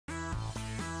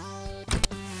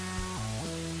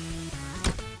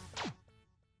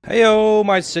Heyo,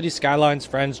 my Cities Skylines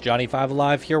friends, Johnny5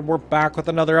 Alive here. We're back with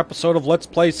another episode of Let's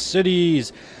Play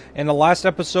Cities. In the last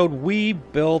episode, we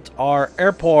built our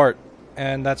airport,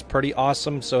 and that's pretty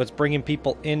awesome. So it's bringing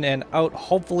people in and out.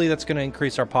 Hopefully that's going to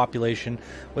increase our population.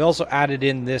 We also added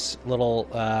in this little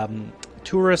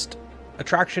tourist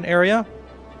attraction area.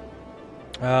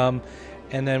 And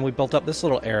then we built up this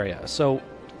little area. So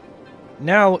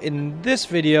now in this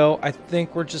video, I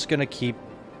think we're just going to keep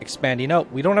expanding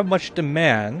out. We don't have much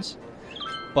demands,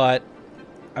 but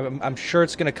I'm sure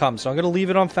it's going to come. So I'm going to leave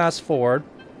it on fast forward.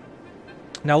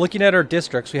 Now looking at our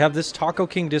districts, we have this Taco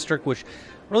King district, which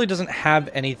really doesn't have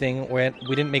anything.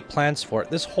 We didn't make plans for it.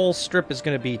 This whole strip is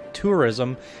going to be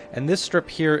tourism, and this strip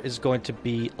here is going to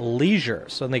be leisure.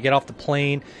 So when they get off the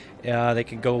plane, they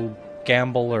can go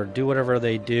gamble or do whatever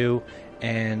they do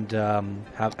and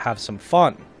have some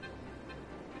fun.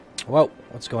 Whoa,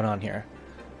 what's going on here?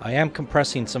 I am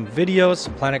compressing some videos,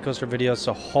 some Planet Coaster videos,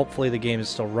 so hopefully the game is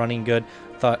still running good.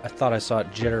 I thought I saw it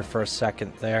jitter for a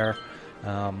second there.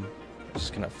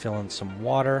 Just gonna fill in some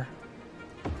water,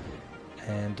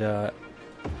 and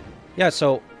yeah.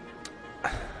 So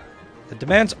the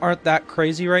demands aren't that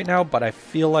crazy right now, but I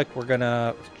feel like we're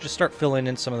gonna just start filling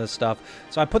in some of this stuff.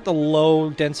 So I put the low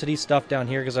density stuff down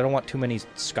here because I don't want too many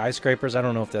skyscrapers. I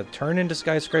don't know if they'll turn into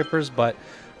skyscrapers, but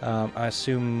I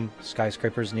assume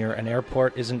skyscrapers near an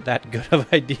airport isn't that good of an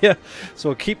idea. So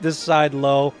we'll keep this side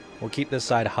low, we'll keep this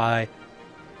side high,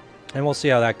 and we'll see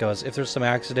how that goes. If there's some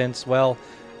accidents, well,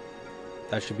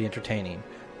 that should be entertaining.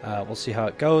 We'll see how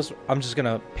it goes. I'm just going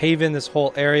to pave in this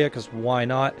whole area because why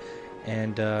not,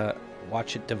 and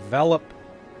watch it develop.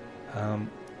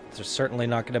 There's certainly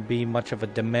not going to be much of a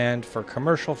demand for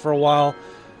commercial for a while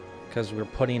because we're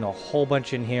putting a whole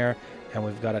bunch in here, and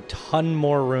we've got a ton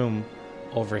more room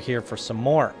over here for some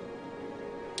more.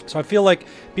 So I feel like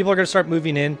people are going to start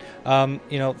moving in.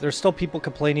 You know, there's still people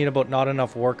complaining about not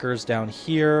enough workers down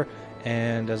here,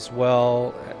 and as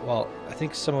well, I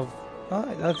think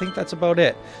I think that's about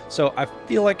it. So I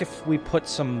feel like if we put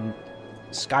some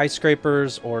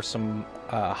skyscrapers or some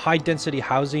high density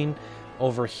housing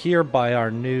over here by our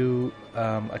new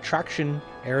attraction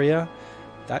area,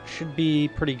 that should be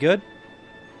pretty good.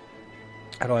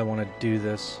 How do I want to do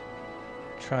this?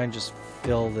 Try and just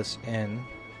fill this in.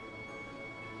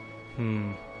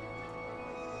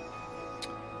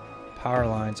 Power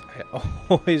lines. I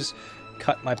always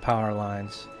cut my power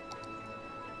lines.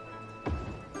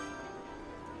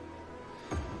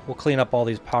 We'll clean up all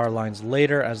these power lines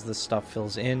later as this stuff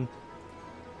fills in.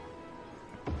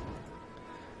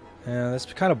 This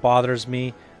kind of bothers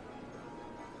me.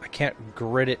 I can't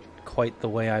grid it quite the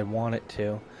way I want it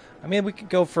to. I mean, we could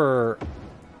go for,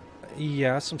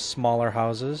 yeah, some smaller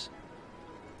houses.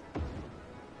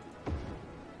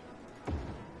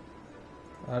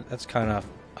 That's kind of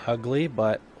ugly,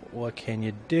 but what can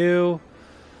you do?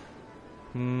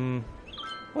 We'll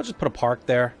just put a park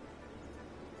there.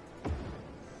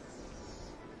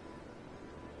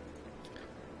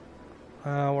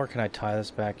 Where can I tie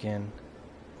this back in?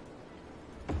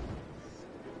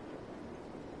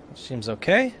 Seems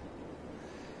okay.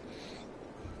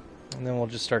 And then we'll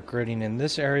just start gridding in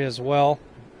this area as well.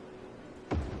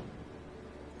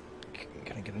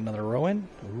 Gonna get another row in.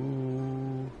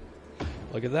 Ooh.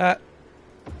 Look at that.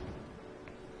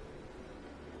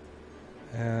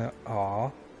 Aw.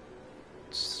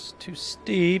 It's too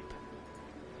steep.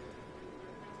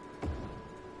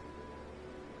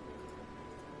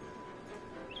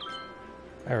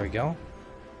 There we go.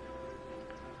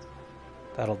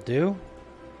 That'll do.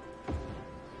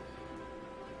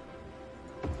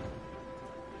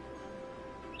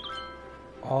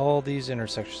 All these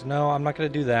intersections. No, I'm not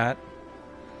going to do that.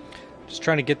 Just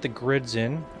trying to get the grids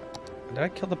in. Did I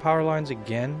kill the power lines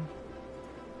again?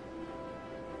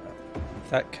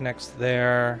 If that connects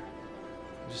there,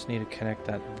 I just need to connect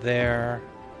that there.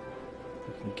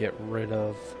 We can get rid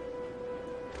of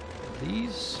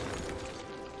these.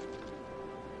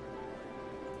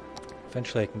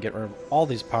 Eventually I can get rid of all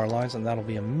these power lines, and that'll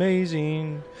be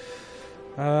amazing.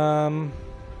 Something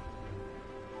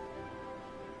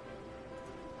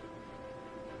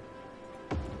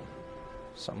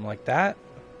like that.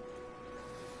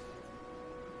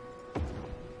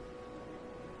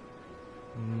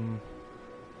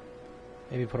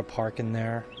 Maybe put a park in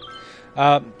there.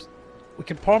 We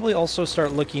could probably also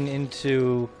start looking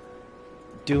into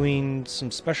doing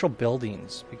some special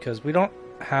buildings, because we don't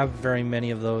have very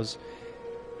many of those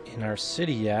in our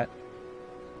city yet.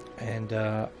 And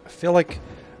I feel like a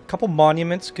couple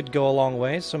monuments could go a long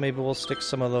way, so maybe we'll stick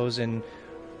some of those in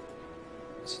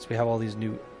since we have all these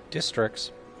new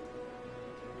districts.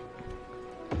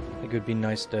 I think it would be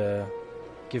nice to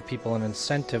give people an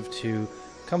incentive to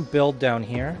come build down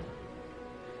here.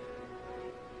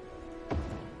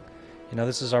 You know,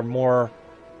 this is our more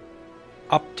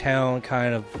uptown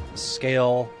kind of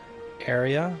scale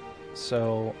area,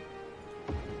 so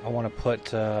I want to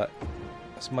put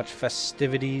as much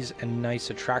festivities and nice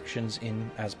attractions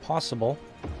in as possible,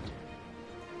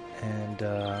 and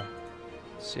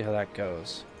see how that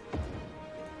goes.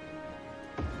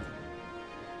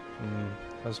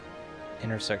 Those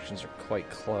intersections are quite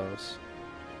close.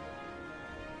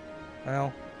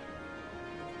 Well,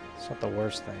 it's not the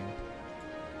worst thing.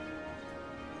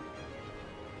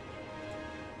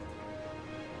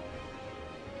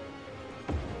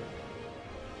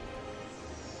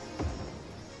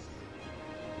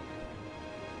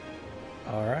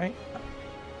 All right.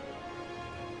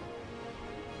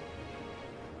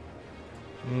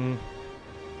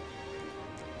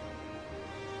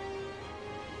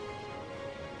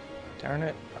 Darn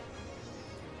it.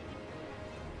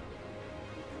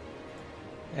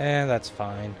 And that's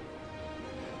fine.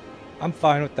 I'm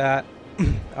fine with that.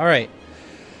 All right.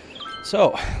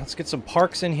 So, let's get some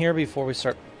parks in here before we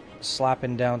start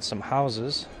slapping down some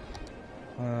houses.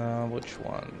 Which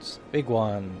ones? Big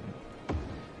one.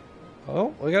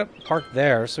 Oh, we got a park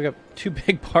there. So we got two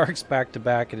big parks back to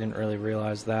back. I didn't really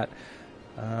realize that.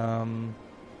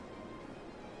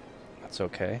 That's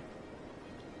okay.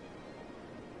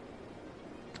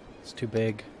 It's too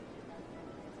big.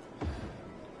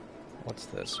 What's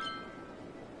this?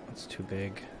 That's too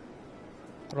big.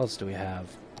 What else do we have?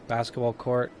 Basketball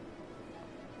court.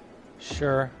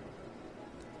 Sure.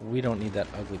 We don't need that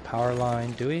ugly power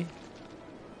line, do we?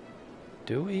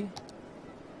 Do we?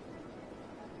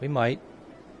 We might.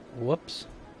 Whoops.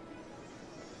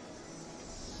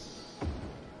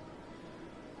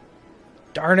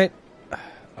 Darn it!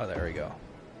 Oh, there we go.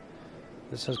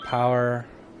 This has power.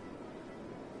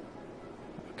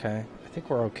 Okay. I think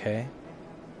we're okay.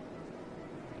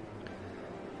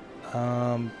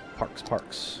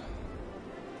 Parks.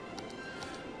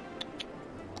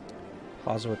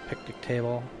 Plaza with picnic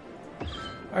table.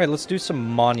 Alright, let's do some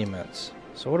monuments.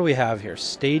 So what do we have here?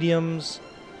 Stadiums.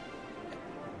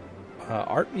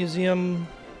 Art museum.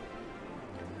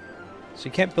 So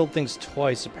you can't build things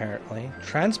twice, apparently.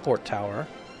 Transport tower.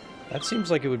 That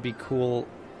seems like it would be cool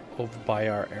over by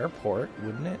our airport,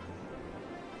 wouldn't it?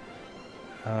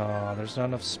 Oh, there's not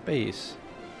enough space.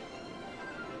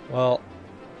 Well,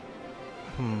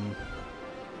 I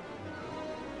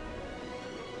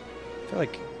feel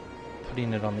like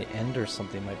putting it on the end or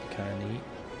something might be kind of neat.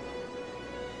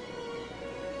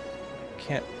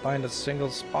 Can't find a single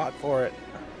spot for it.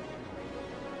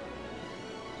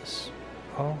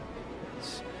 Oh,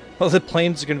 well, the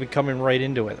planes are going to be coming right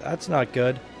into it. That's not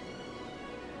good.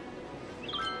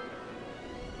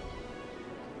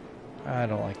 I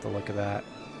don't like the look of that.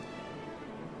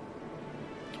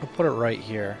 I'll put it right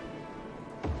here.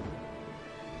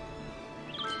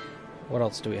 What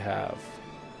else do we have?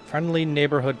 Friendly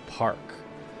Neighborhood Park.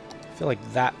 I feel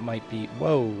like that might be...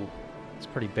 Whoa, it's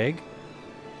pretty big.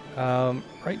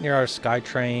 Right near our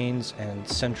SkyTrains and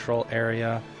central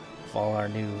area of all our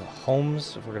new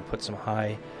homes. If we're going to put some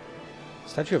high...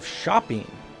 Statue of Shopping.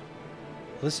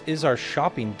 This is our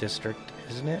shopping district,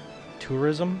 isn't it?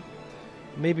 Tourism.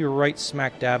 Maybe right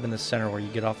smack dab in the center where you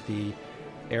get off the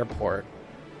airport.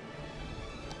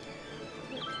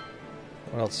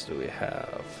 What else do we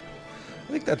have?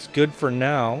 I think that's good for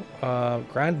now.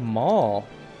 Grand Mall.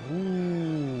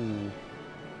 Ooh.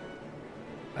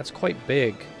 That's quite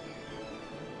big.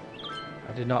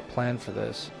 I did not plan for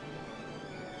this.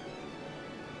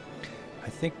 I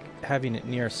think having it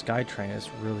near SkyTrain is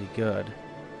really good.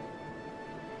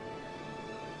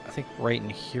 I think right in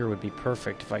here would be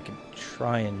perfect if I could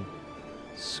try and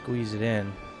squeeze it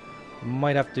in.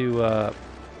 Might have to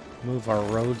move our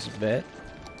roads a bit.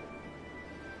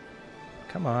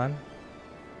 Come on.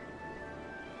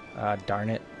 Darn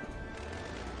it.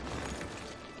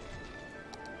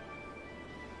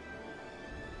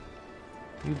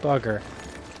 You bugger.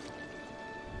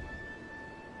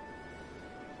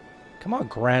 Come on,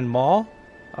 Grand Mall.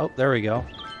 Oh, there we go.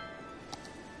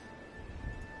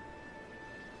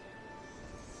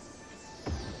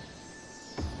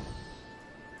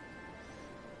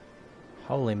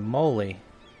 Holy moly.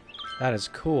 That is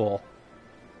cool.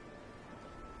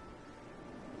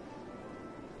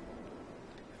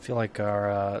 I feel like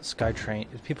our SkyTrain...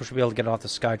 People should be able to get off the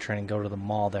SkyTrain and go to the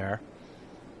mall there.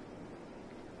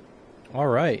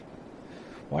 Alright.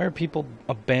 Why are people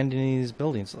abandoning these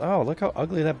buildings? Oh, look how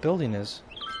ugly that building is.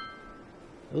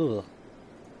 Ugh.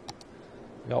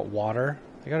 They got water.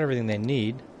 They got everything they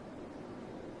need.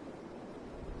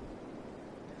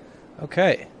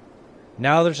 Okay.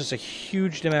 Now there's just a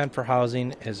huge demand for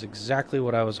housing, is exactly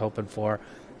what I was hoping for.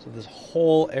 So this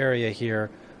whole area here,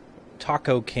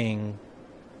 Taco King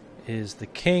is the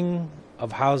king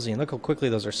of housing. Look how quickly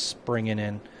those are springing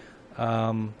in.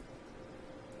 Well,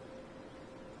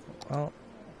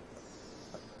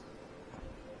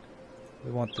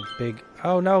 we want the big...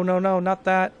 Oh, no, no, no, not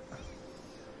that.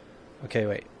 Okay,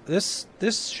 wait. This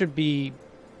should be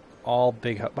all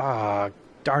big... Ah,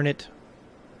 darn it.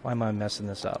 Why am I messing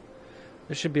this up?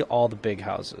 This should be all the big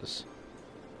houses.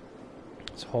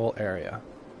 This whole area.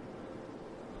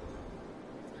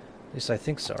 At least I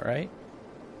think so, right?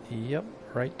 Yep,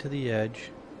 right to the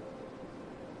edge.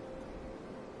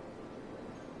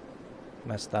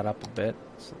 Messed that up a bit.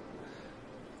 It's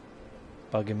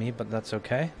bugging me, but that's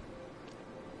okay.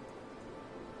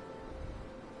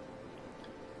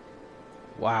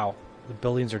 Wow, the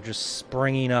buildings are just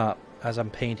springing up as I'm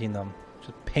painting them.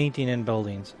 Just painting in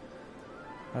buildings.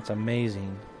 That's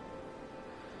amazing.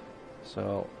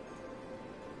 So,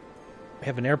 we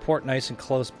have an airport nice and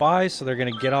close by, so they're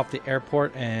going to get off the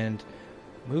airport and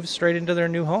move straight into their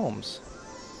new homes.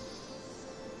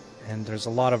 And there's a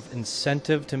lot of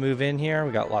incentive to move in here.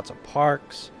 We got lots of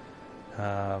parks,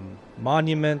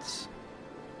 monuments.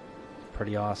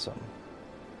 Pretty awesome.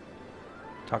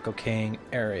 Taco King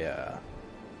area.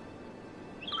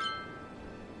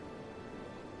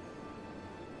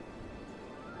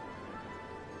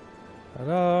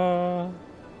 Ta-da!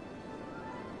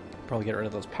 Probably get rid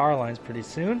of those power lines pretty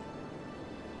soon.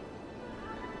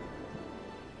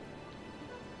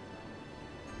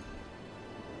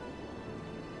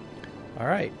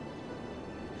 Alright.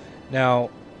 Now,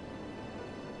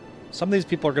 some of these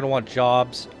people are going to want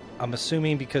jobs, I'm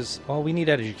assuming because, well, we need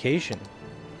education.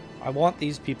 I want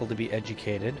these people to be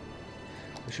educated.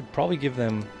 We should probably give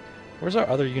them... Where's our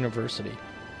other university?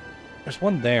 There's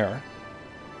one there.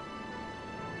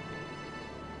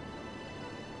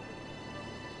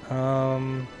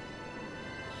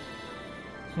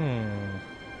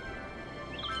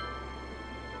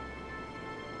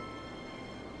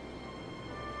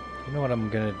 You know what I'm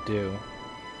gonna do?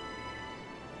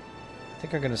 I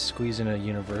think I'm gonna squeeze in a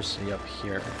university up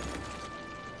here.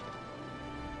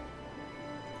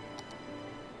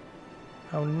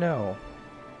 Oh no.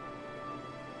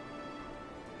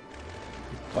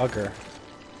 Bugger.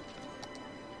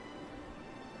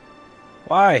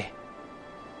 Why?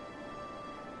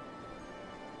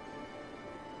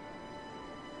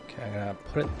 Okay, I'm gonna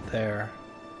put it there.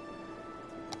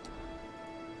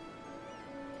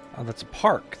 Oh, that's a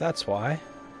park. That's why.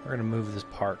 We're gonna move this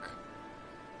park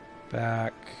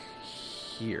back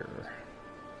here.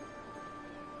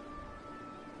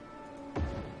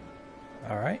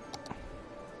 Alright.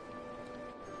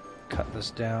 Cut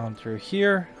this down through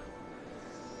here.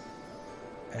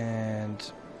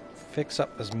 And fix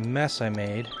up this mess I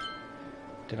made.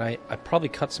 I probably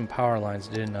cut some power lines,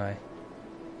 didn't I?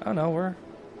 Oh no, we're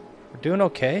doing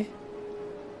okay.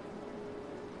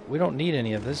 We don't need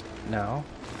any of this now.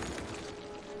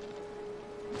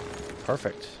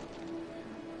 Perfect.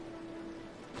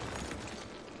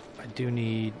 I do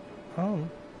need... Oh,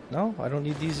 no, I don't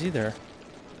need these either.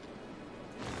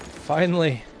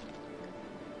 Finally.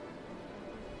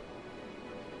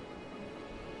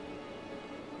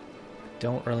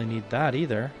 Don't really need that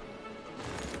either.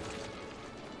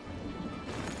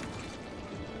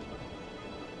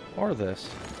 Or this.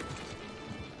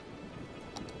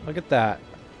 Look at that.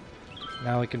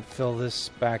 Now we can fill this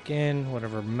back in,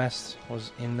 whatever mess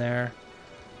was in there.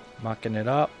 Mucking it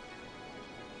up.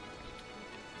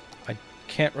 I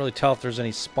can't really tell if there's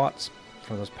any spots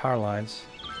from those power lines.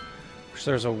 Wish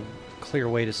there's a clear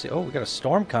way to see. Oh, we got a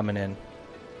storm coming in.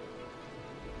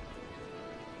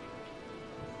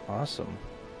 Awesome.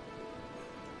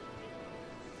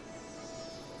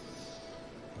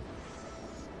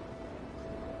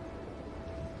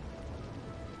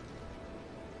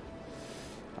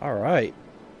 All right.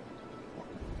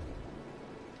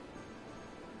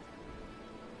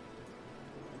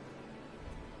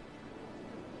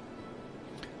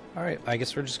 Alright, I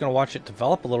guess we're just going to watch it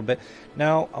develop a little bit.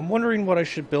 Now, I'm wondering what I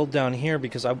should build down here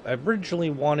because I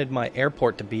originally wanted my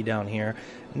airport to be down here.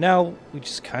 Now, we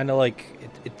just kind of like...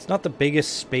 It's not the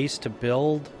biggest space to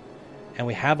build, and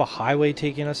we have a highway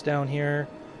taking us down here.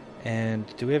 And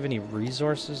do we have any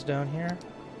resources down here?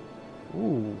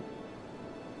 Ooh.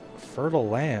 Fertile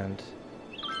land.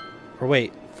 Or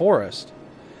wait, forest.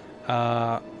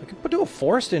 We could do a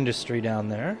forest industry down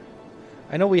there.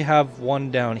 I know we have one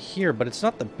down here, but it's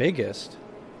not the biggest.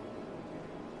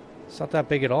 It's not that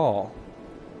big at all.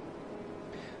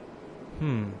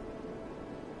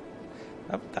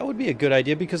 That would be a good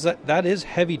idea because that is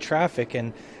heavy traffic,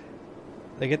 and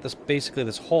they get this basically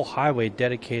this whole highway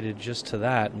dedicated just to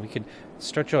that, and we could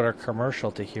stretch out our commercial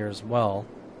to here as well.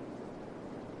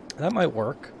 That might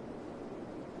work.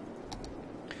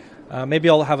 Maybe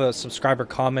I'll have a subscriber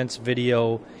comments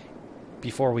video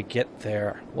before we get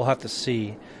there. We'll have to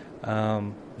see.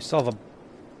 We still have a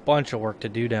bunch of work to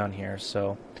do down here,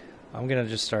 so I'm gonna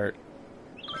just start.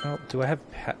 Oh, do I have?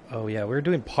 Oh yeah, we were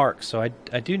doing parks, so I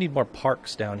do need more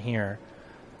parks down here.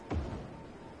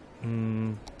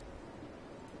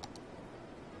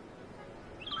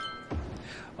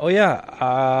 Oh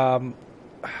yeah.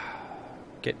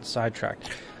 Getting sidetracked.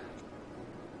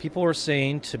 People were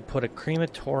saying to put a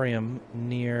crematorium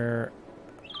near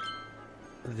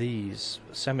these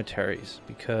cemeteries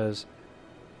because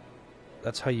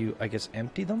that's how you, I guess,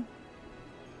 empty them.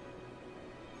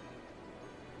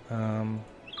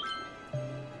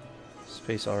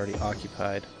 Space already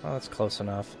occupied. Oh, that's close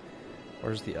enough.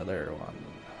 Where's the other one?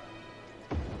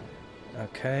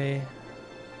 Okay.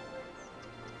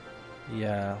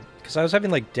 Yeah, because I was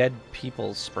having like dead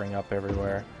people spring up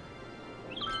everywhere.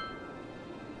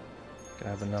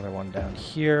 Gonna have another one down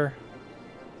here.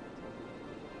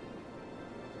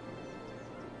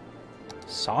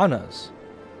 Saunas.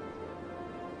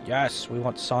 Yes, we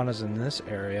want saunas in this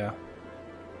area.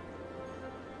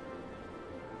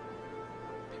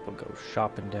 People go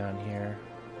shopping down here.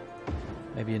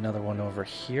 Maybe another one over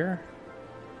here.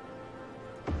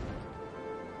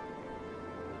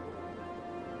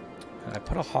 I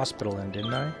put a hospital in,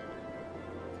 didn't I?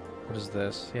 What is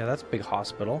this? Yeah, that's a big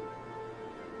hospital.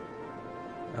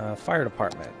 Fire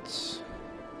departments.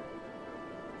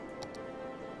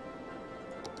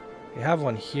 We have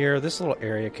one here. This little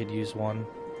area could use one.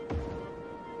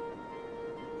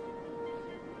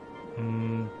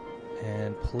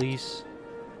 And police.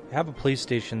 We have a police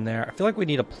station there. I feel like we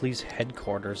need a police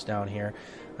headquarters down here.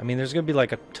 I mean, there's going to be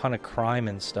like a ton of crime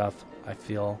and stuff, I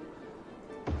feel.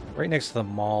 Right next to the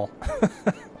mall.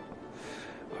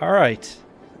 Alright.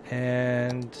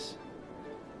 And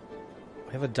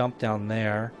we have a dump down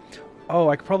there. Oh,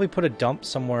 I could probably put a dump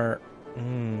somewhere.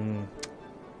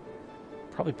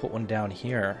 Probably put one down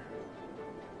here.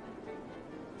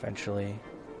 Eventually.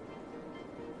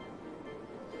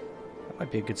 That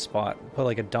might be a good spot. Put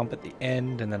like a dump at the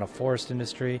end and then a forest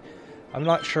industry. I'm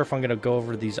not sure if I'm going to go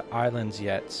over these islands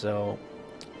yet, so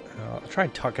I'll try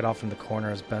and tuck it off in the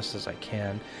corner as best as I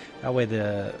can. That way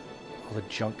all the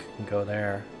junk can go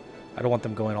there. I don't want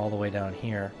them going all the way down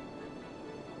here.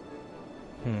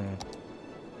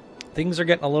 Things are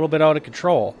getting a little bit out of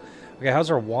control. Okay,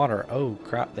 how's our water? Oh,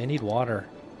 crap. They need water.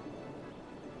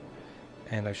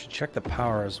 And I should check the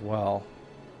power as well.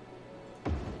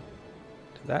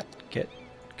 Did that get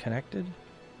connected?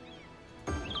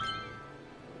 Okay,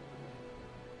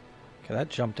 that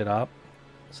jumped it up.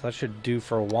 So that should do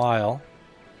for a while.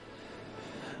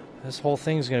 This whole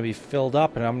thing's going to be filled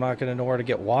up, and I'm not going to know where to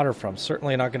get water from.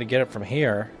 Certainly not going to get it from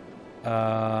here.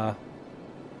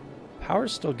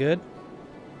 Power's still good.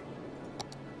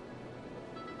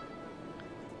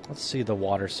 Let's see the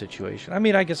water situation. I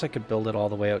mean, I guess I could build it all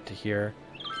the way out to here.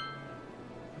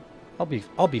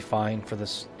 I'll be fine for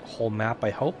this whole map, I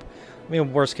hope. I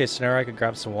mean, worst case scenario, I could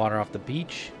grab some water off the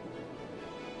beach.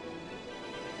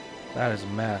 That is a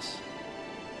mess.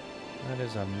 That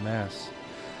is a mess.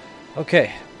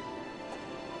 Okay.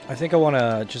 I think I want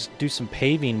to just do some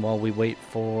paving while we wait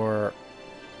for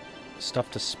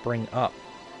stuff to spring up.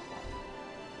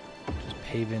 Just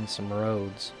pave in some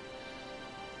roads.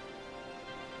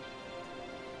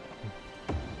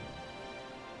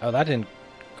 Oh, that didn't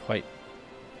quite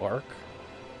work.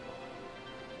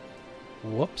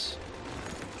 Whoops.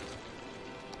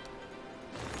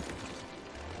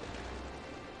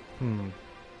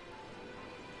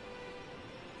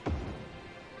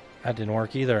 That didn't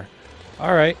work either.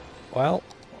 Alright, well.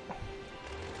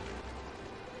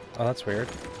 Oh, that's weird.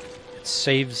 It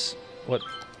saves what...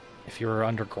 If you're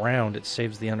underground, it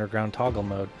saves the underground toggle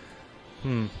mode.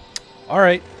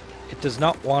 Alright. It does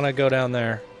not want to go down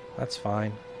there. That's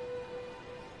fine.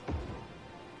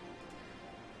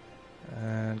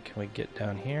 And can we get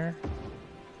down here?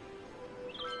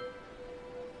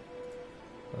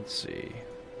 Let's see.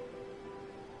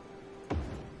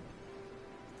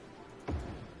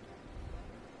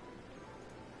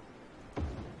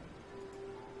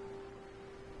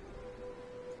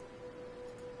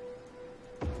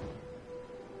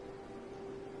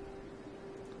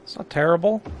 It's not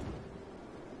terrible.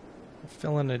 I'm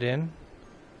filling it in.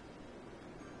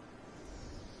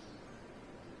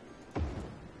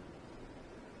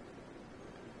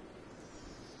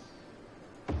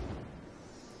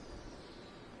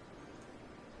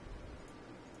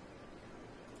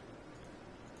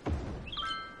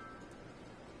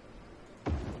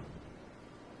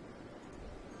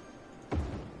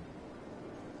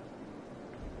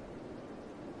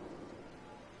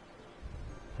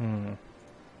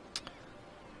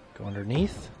 Go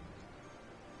underneath.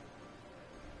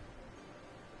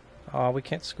 Oh, we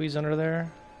can't squeeze under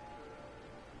there.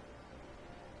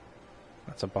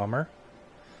 That's a bummer.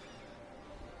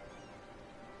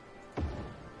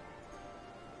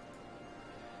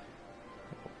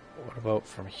 What about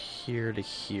from here to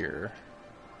here?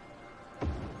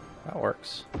 That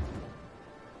works.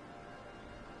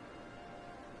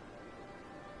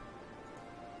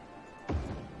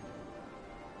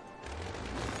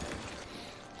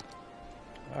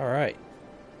 Alright.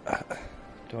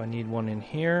 Do I need one in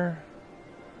here?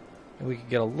 We could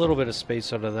get a little bit of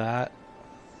space out of that.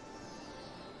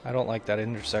 I don't like that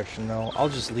intersection though. I'll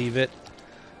just leave it.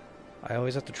 I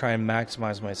always have to try and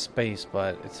maximize my space,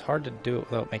 but it's hard to do it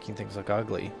without making things look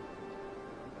ugly.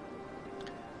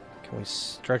 Can we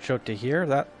stretch out to here?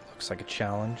 That looks like a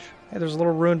challenge. Hey, there's a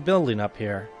little ruined building up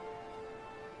here.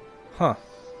 Huh.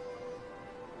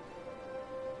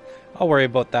 I'll worry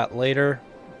about that later.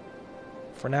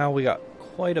 For now, we got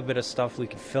quite a bit of stuff we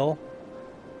can fill.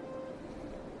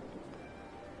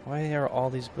 Why are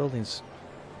all these buildings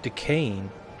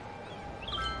decaying?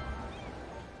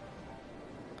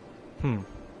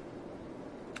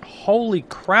 Holy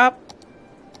crap!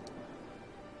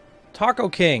 Taco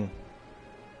King!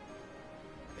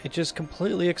 It just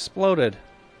completely exploded.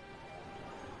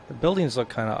 The buildings look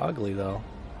kind of ugly though.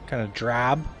 Kind of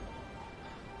drab.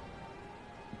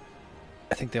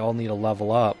 I think they all need to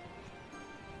level up.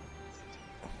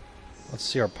 Let's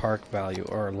see our park value,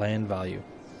 or our land value.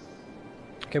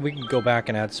 Okay, we can go back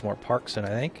and add some more parks in, I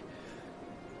think.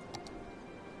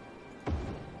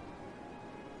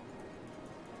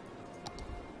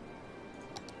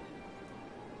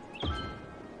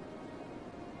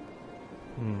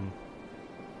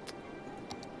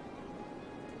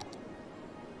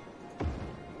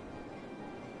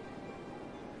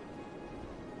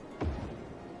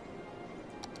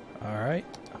 Alright.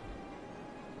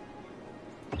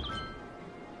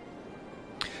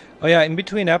 Oh yeah, in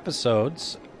between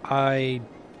episodes, I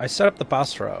set up the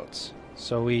bus routes.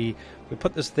 So we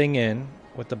put this thing in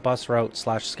with the bus route /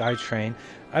 SkyTrain.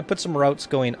 I put some routes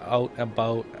going out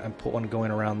about and put one going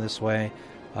around this way.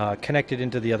 Connected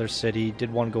into the other city.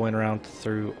 Did one going around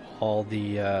through all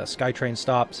the SkyTrain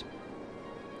stops.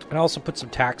 And I also put some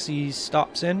taxi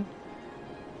stops in.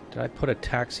 Did I put a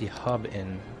taxi hub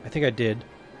in? I think I did.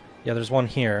 Yeah, there's one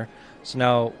here. So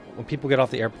now, when people get off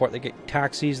the airport, they get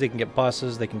taxis, they can get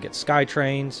buses, they can get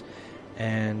SkyTrains,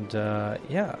 and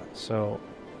yeah, so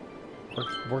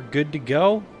we're good to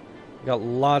go. We got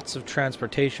lots of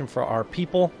transportation for our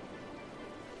people.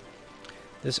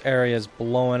 This area is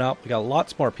blowing up. We got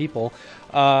lots more people.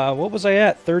 What was I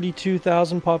at?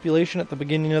 32,000 population at the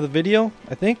beginning of the video,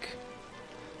 I think.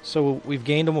 So we've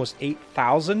gained almost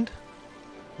 8,000.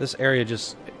 This area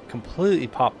just completely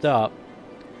popped up,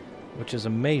 which is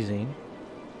amazing.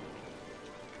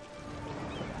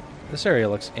 This area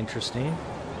looks interesting.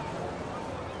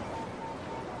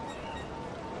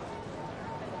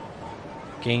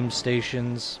 Game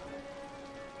stations.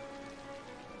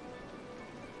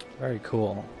 Very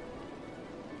cool.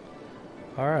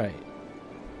 Alright.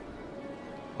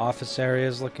 Office area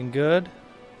is looking good.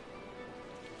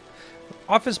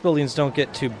 Office buildings don't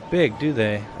get too big, do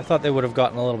they? I thought they would have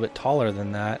gotten a little bit taller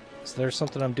than that. Is there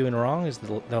something I'm doing wrong? Is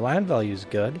the land value is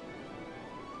good?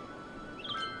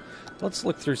 Let's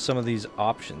look through some of these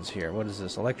options here. What is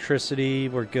this? Electricity,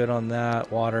 we're good on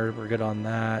that. Water, we're good on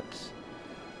that.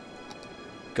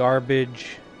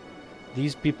 Garbage.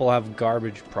 These people have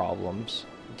garbage problems.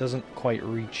 It doesn't quite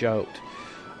reach out.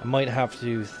 I might have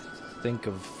to think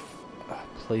of a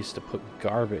place to put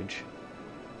garbage.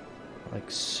 Like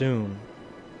soon.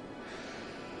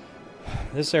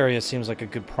 This area seems like a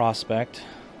good prospect.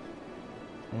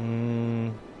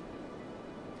 And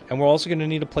we're also going to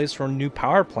need a place for new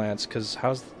power plants, because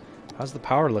how's the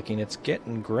power looking? It's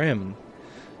getting grim.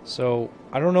 So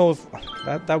I don't know if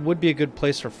that would be a good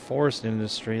place for forest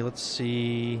industry. Let's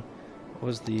see, what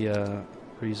was the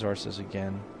resources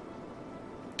again?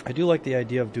 I do like the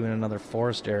idea of doing another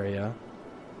forest area.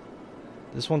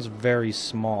 This one's very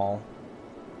small.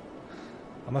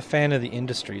 I'm a fan of the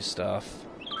industry stuff.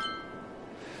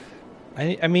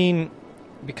 I mean,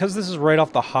 because this is right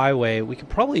off the highway, we could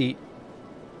probably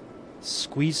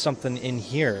squeeze something in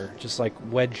here, just like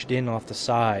wedged in off the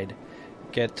side.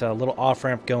 Get a little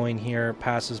off-ramp going here,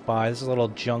 passes by. This is a little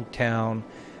junk town,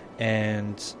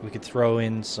 and we could throw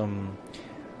in some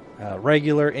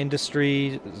regular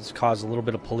industry. It's cause a little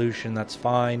bit of pollution, that's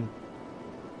fine.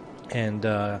 And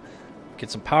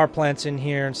get some power plants in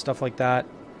here and stuff like that.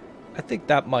 I think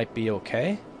that might be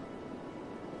okay.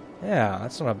 Yeah,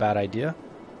 that's not a bad idea.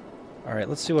 Alright,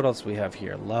 let's see what else we have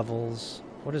here. Levels.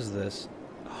 What is this?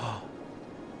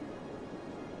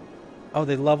 Oh,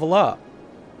 they level up.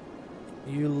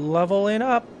 You leveling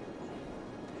up.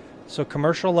 So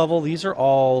commercial level, these are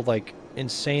all like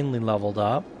insanely leveled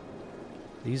up.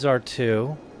 These are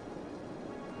too.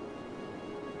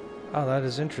 Oh, that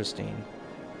is interesting.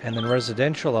 And then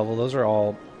residential level, those are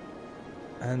all,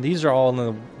 and these are all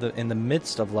in the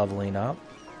midst of leveling up.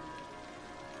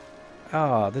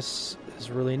 Ah, this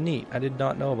is really neat. I did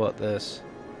not know about this.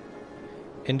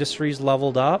 Industries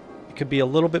leveled up. It could be a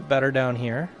little bit better down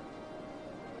here.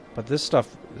 But this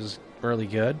stuff is really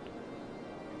good.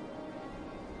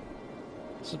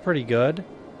 This is pretty good.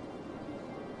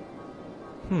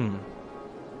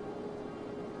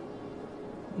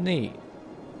 Neat.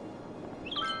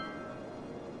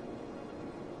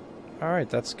 Alright,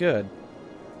 that's good.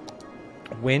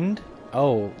 Wind?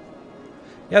 Oh.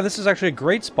 Yeah, this is actually a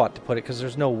great spot to put it because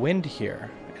there's no wind here.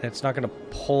 And it's not going to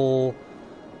pull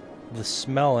the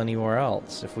smell anywhere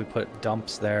else if we put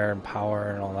dumps there and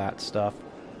power and all that stuff.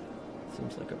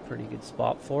 Seems like a pretty good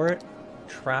spot for it.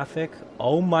 Traffic.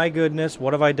 Oh my goodness,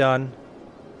 what have I done?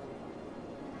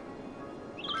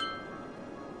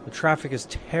 The traffic is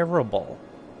terrible.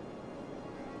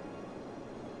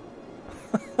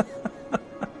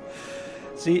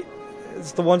 See,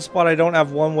 it's the one spot I don't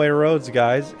have one-way roads,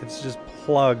 guys. It's just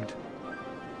plugged.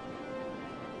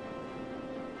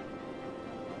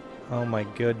 Oh my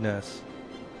goodness.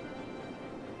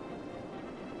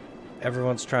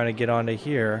 Everyone's trying to get onto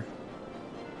here.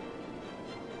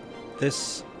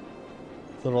 This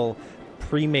little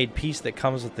pre-made piece that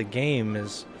comes with the game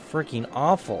is freaking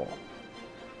awful.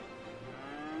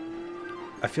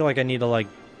 I feel like I need to, like,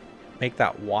 make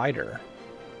that wider.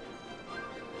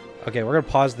 Okay, we're going to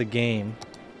pause the game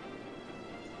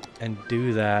and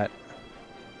do that.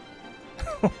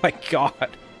 Oh my god.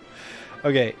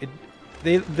 Okay,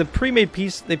 the pre-made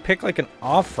piece, they pick like an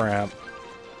off-ramp.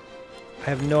 I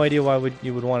have no idea why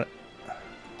you would want it.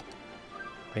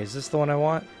 Wait, is this the one I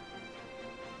want?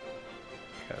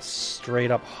 Got a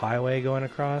straight up highway going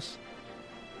across.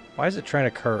 Why is it trying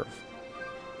to curve?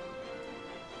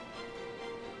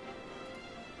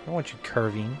 I don't want you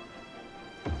curving.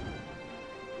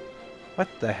 What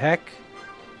the heck?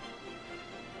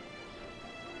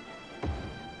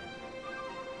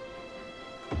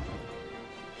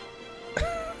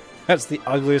 That's the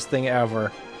ugliest thing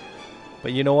ever.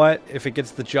 But you know what? If it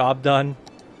gets the job done,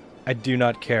 I do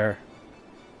not care.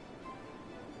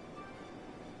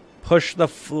 Push the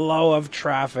flow of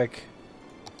traffic.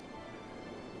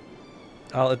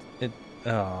 Oh, it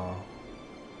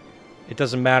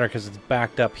doesn't matter because it's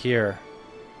backed up here.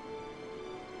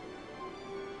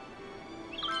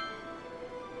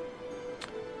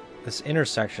 This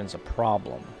intersection's a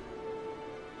problem.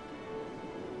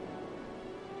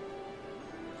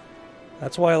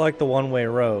 That's why I like the one-way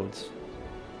roads.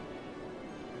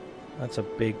 That's a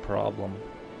big problem.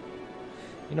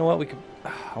 You know what? We could.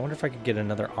 I wonder if I could get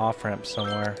another off-ramp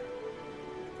somewhere.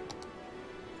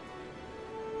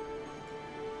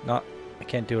 Not. I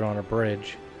can't do it on a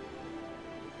bridge.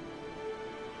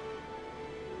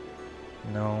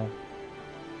 No.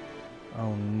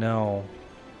 Oh no.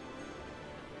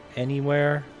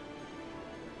 Anywhere?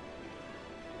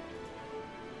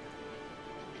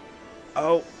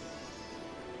 Oh.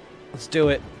 Let's do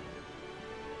it.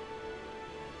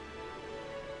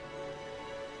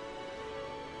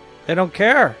 They don't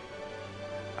care.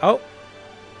 Oh.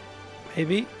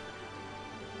 Maybe.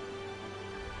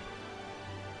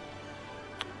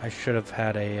 I should have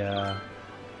had a,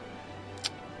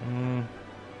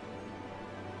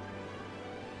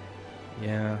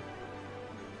 yeah.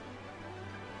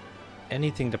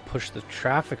 Anything to push the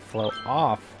traffic flow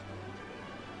off.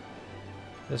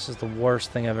 This is the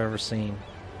worst thing I've ever seen.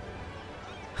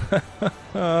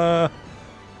 I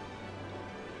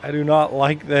do not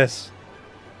like this.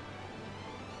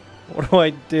 What do I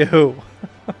do?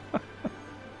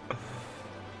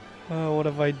 Oh, what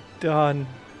have I done?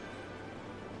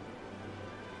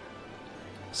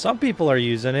 Some people are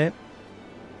using it.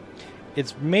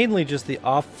 It's mainly just the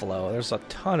off flow. There's a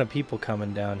ton of people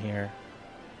coming down here.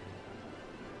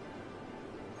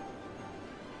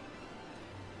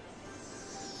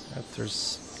 If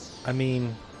there's, I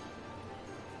mean,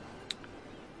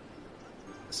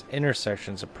 this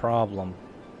intersection's a problem.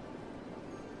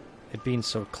 It being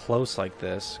so close like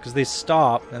this, because they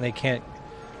stop and they can't.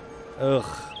 Ugh.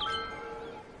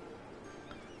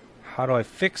 How do I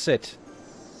fix it?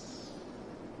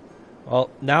 Well,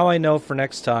 now I know for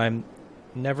next time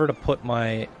never to put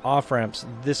my off-ramps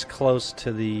this close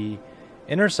to the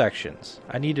intersections.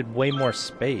 I needed way more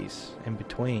space in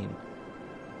between.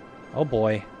 Oh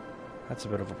boy. That's a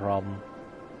bit of a problem.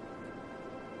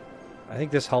 I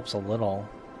think this helps a little.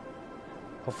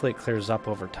 Hopefully it clears up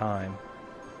over time.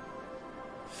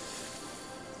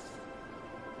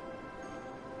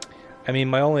 I mean,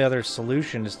 my only other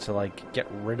solution is to, like, get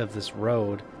rid of this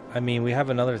road. I mean, we have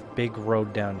another big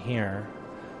road down here.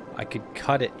 I could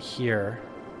cut it here.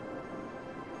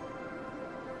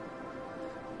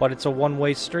 But it's a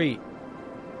one-way street.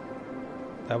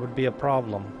 That would be a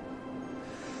problem.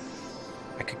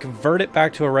 I could convert it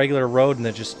back to a regular road and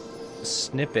then just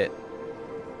snip it.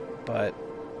 But,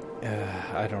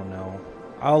 I don't know.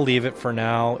 I'll leave it for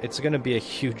now. It's going to be a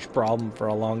huge problem for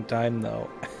a long time, though.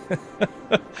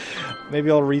 Maybe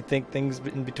I'll rethink things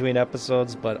in between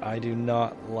episodes, but I do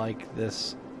not like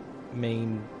this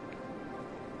main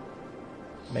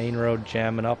road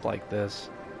jamming up like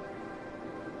this.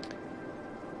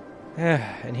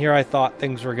 And here I thought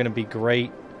things were going to be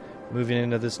great, moving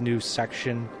into this new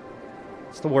section.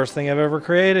 It's the worst thing I've ever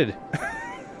created.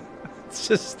 It's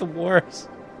just the worst.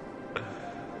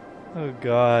 Oh,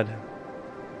 God.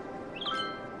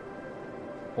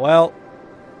 Well,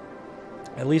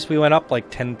 at least we went up like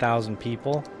 10,000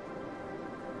 people.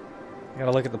 You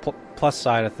gotta look at the plus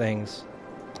side of things.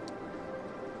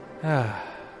 Well,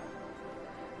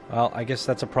 I guess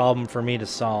that's a problem for me to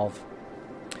solve.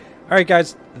 Alright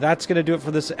guys, that's going to do it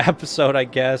for this episode, I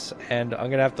guess. And I'm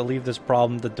going to have to leave this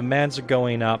problem. The demands are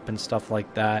going up and stuff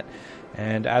like that.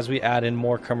 And as we add in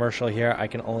more commercial here, I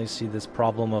can only see this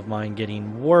problem of mine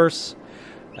getting worse.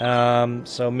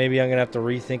 So maybe I'm going to have to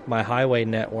rethink my highway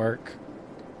network.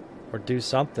 Or do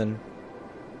something.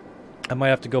 I might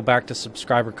have to go back to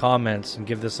subscriber comments and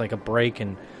give this like a break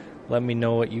and let me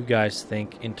know what you guys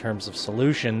think in terms of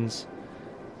solutions.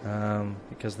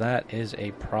 Because that is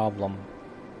a problem.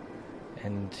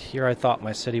 And here I thought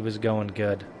my city was going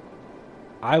good.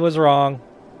 I was wrong.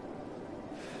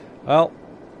 Well.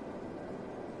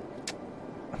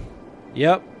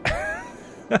 Yep.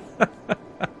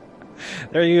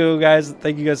 There you go, guys.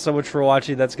 Thank you guys so much for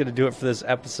watching. That's going to do it for this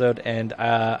episode. And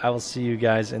I will see you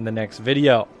guys in the next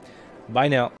video. Bye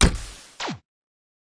now.